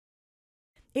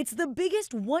It's the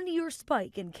biggest one-year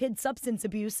spike in kid substance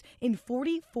abuse in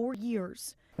 44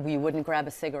 years. You wouldn't grab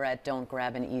a cigarette, don't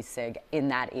grab an e-cig in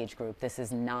that age group. This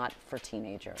is not for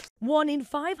teenagers. 1 in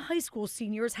 5 high school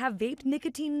seniors have vaped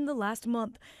nicotine in the last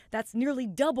month. That's nearly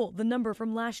double the number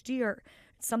from last year.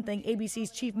 It's something ABC's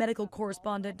chief medical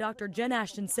correspondent, Dr. Jen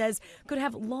Ashton, says could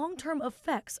have long-term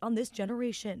effects on this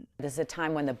generation. This is a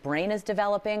time when the brain is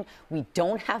developing. We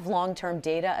don't have long-term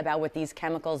data about what these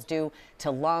chemicals do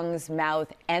to lungs,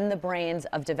 mouth, and the brains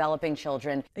of developing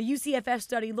children. A UCFS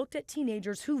study looked at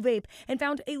teenagers who vape and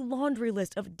found a laundry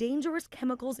list of dangerous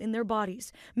chemicals in their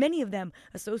bodies, many of them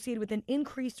associated with an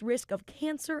increased risk of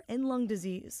cancer and lung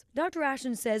disease. Dr.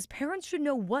 Ashton says parents should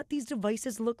know what these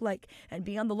devices look like and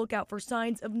be on the lookout for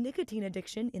signs of nicotine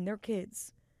addiction in their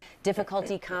kids.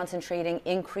 Difficulty concentrating,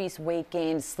 increased weight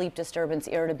gain, sleep disturbance,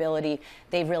 irritability.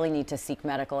 They really need to seek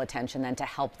medical attention then to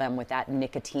help them with that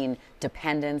nicotine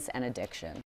dependence and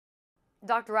addiction.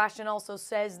 Dr. Ashton also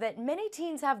says that many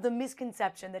teens have the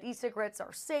misconception that e-cigarettes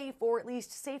are safe, or at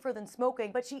least safer than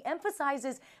smoking, but she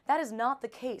emphasizes that is not the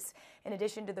case. In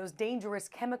addition to those dangerous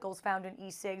chemicals found in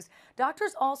e-cigs,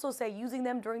 doctors also say using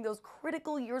them during those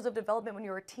critical years of development when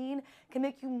you're a teen can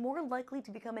make you more likely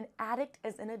to become an addict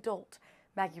as an adult.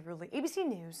 Maggie Rulli, ABC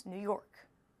News, New York.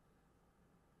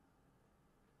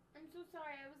 I'm so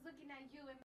sorry, I was looking at you and